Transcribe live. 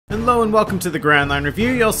Hello and welcome to the Grand Line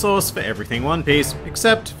Review, your source for everything One Piece,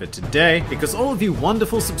 except for today, because all of you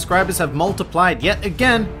wonderful subscribers have multiplied yet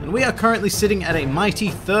again, and we are currently sitting at a mighty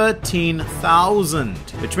 13,000,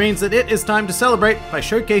 which means that it is time to celebrate by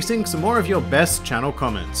showcasing some more of your best channel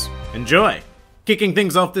comments. Enjoy! Kicking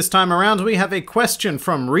things off this time around, we have a question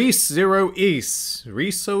from Reese0is.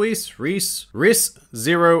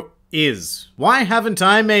 Reese0is. Why haven't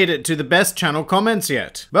I made it to the best channel comments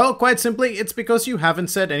yet? Well, quite simply, it's because you haven't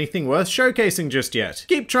said anything worth showcasing just yet.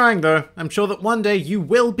 Keep trying though, I'm sure that one day you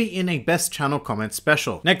will be in a best channel comment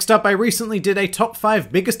special. Next up, I recently did a top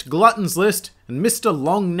 5 biggest gluttons list, and Mr.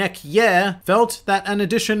 Longneck felt that an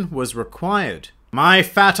addition was required. My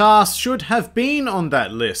fat ass should have been on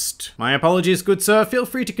that list. My apologies, good sir. Feel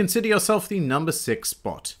free to consider yourself the number 6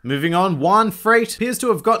 spot. Moving on, Juan Freight appears to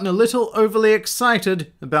have gotten a little overly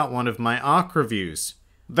excited about one of my arc reviews.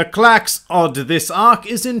 The clacks odd, this arc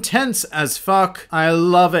is intense as fuck. I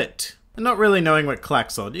love it. And not really knowing what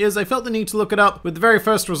Klaxod is, I felt the need to look it up, with the very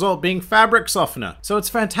first result being fabric softener. So it's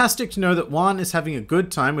fantastic to know that Juan is having a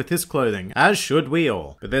good time with his clothing, as should we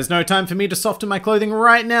all. But there's no time for me to soften my clothing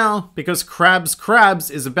right now, because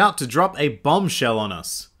Krabs is about to drop a bombshell on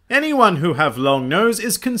us. Anyone who have long nose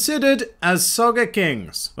is considered as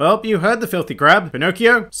Sogekings. Well, you heard the filthy crab.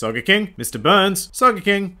 Pinocchio, Sogeking. Mr. Burns,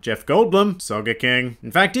 Sogeking. Jeff Goldblum, Sogeking.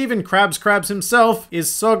 In fact, even Krabs himself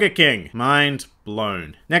is Sogeking. Mind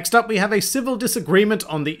blown. Next up, we have a civil disagreement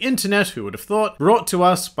on the internet, who would have thought, brought to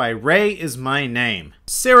us by Ray is my name.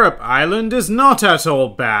 Syrup Island is not at all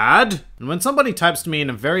bad. And when somebody types to me in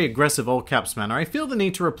a very aggressive all caps manner, I feel the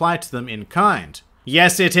need to reply to them in kind.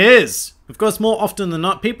 Yes, it is! Of course, more often than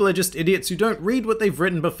not, people are just idiots who don't read what they've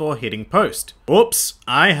written before hitting post. Oops,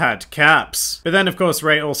 I had caps. But then, of course,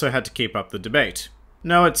 Ray also had to keep up the debate.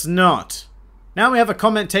 No, it's not. Now we have a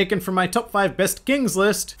comment taken from my top 5 best kings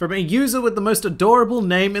list from a user with the most adorable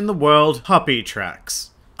name in the world, Puppy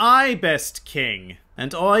Tracks. I best king.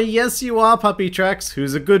 And oh yes you are, Puppy Tracks.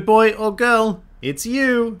 Who's a good boy or girl? It's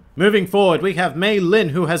you! Moving forward, we have Mei Lin,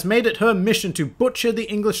 who has made it her mission to butcher the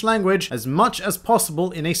English language as much as possible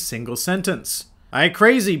in a single sentence. I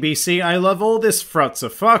crazy BC, I love all this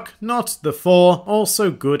frutza fuck, not the 4,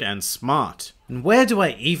 also good and smart. And where do I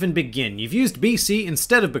even begin? You've used BC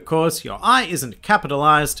instead of because, your I isn't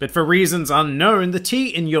capitalized, but for reasons unknown, the T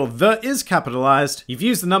in your the is capitalized. You've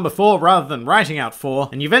used the number 4 rather than writing out 4,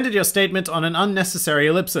 and you've ended your statement on an unnecessary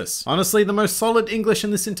ellipsis. Honestly, the most solid English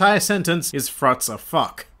in this entire sentence is frutza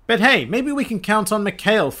fuck. But hey, maybe we can count on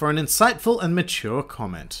Mikhail for an insightful and mature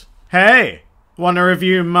comment. Hey! Wanna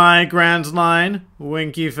review my Grand Line?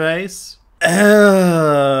 Winky face. You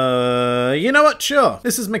know what? Sure.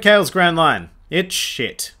 This is Mikhail's Grand Line. It's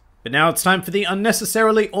shit. But now it's time for the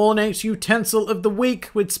unnecessarily ornate utensil of the week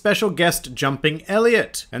with special guest Jumping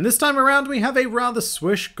Elliot. And this time around we have a rather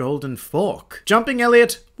swish golden fork. Jumping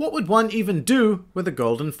Elliot, what would one even do with a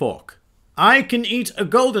golden fork? I can eat a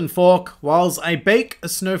golden fork whilst I bake a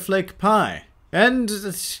snowflake pie. And,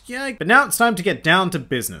 yeah, but now it's time to get down to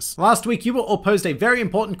business. Last week you were all posed a very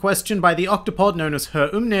important question by the octopod known as Her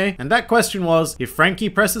Umne, and that question was, if Frankie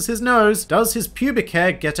presses his nose, does his pubic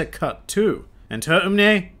hair get a cut too? And Her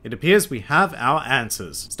Umne, it appears we have our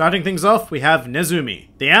answers. Starting things off, we have Nezumi.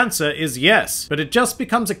 The answer is yes, but it just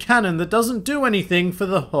becomes a canon that doesn't do anything for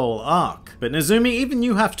the whole arc. But Nezumi, even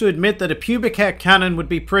you have to admit that a pubic hair canon would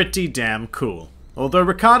be pretty damn cool. Although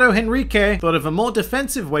Ricardo Henrique thought of a more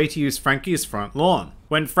defensive way to use Frankie's front lawn.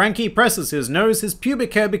 When Frankie presses his nose, his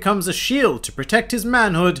pubic hair becomes a shield to protect his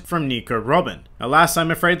manhood from Nico Robin. Alas,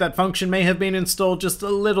 I'm afraid that function may have been installed just a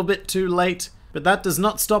little bit too late, but that does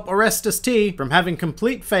not stop Orestes T from having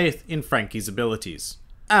complete faith in Frankie's abilities.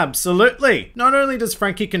 Absolutely! Not only does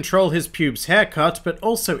Frankie control his pubes haircut, but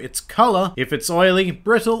also its color, if it's oily,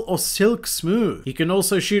 brittle, or silk smooth. He can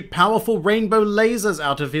also shoot powerful rainbow lasers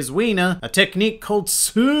out of his wiener, a technique called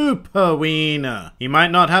Super Wiener. He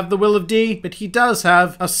might not have the will of D, but he does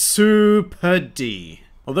have a Super D.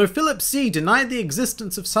 Although Philip C. denied the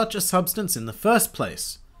existence of such a substance in the first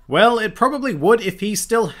place. Well, it probably would if he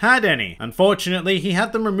still had any. Unfortunately, he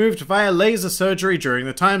had them removed via laser surgery during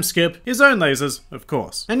the time skip. His own lasers, of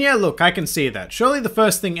course. And yeah, look, I can see that. Surely the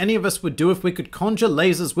first thing any of us would do if we could conjure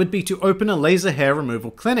lasers would be to open a laser hair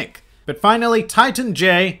removal clinic. But finally, Titan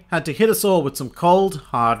J had to hit us all with some cold,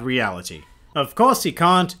 hard reality. Of course he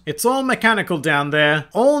can't. It's all mechanical down there.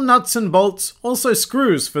 All nuts and bolts, also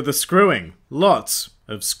screws for the screwing. Lots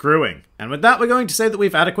of screwing. And with that, we're going to say that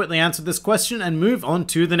we've adequately answered this question and move on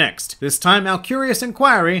to the next. This time, our curious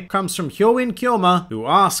inquiry comes from Hyowin Kyoma, who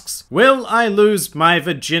asks, will I lose my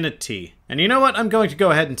virginity? And you know what? I'm going to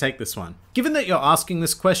go ahead and take this one. Given that you're asking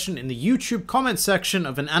this question in the YouTube comment section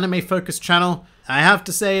of an anime-focused channel, I have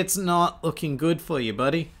to say it's not looking good for you,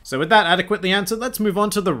 buddy. So with that adequately answered, let's move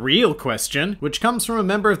on to the real question, which comes from a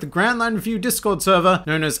member of the GrandLineReview Discord server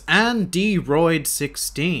known as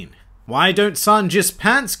AndyRoyd16. Why don't Sanji's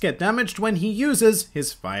pants get damaged when he uses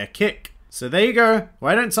his fire kick? So there you go.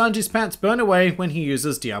 Why don't Sanji's pants burn away when he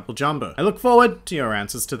uses Diablo Jumbo? I look forward to your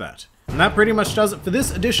answers to that. And that pretty much does it for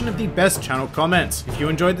this edition of the Best Channel Comments. If you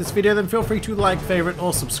enjoyed this video, then feel free to like, favorite,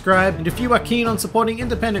 or subscribe. And if you are keen on supporting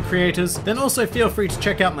independent creators, then also feel free to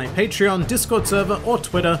check out my Patreon, Discord server, or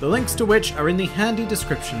Twitter, the links to which are in the handy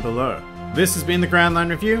description below. This has been the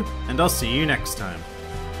GrandLineReview, and I'll see you next time.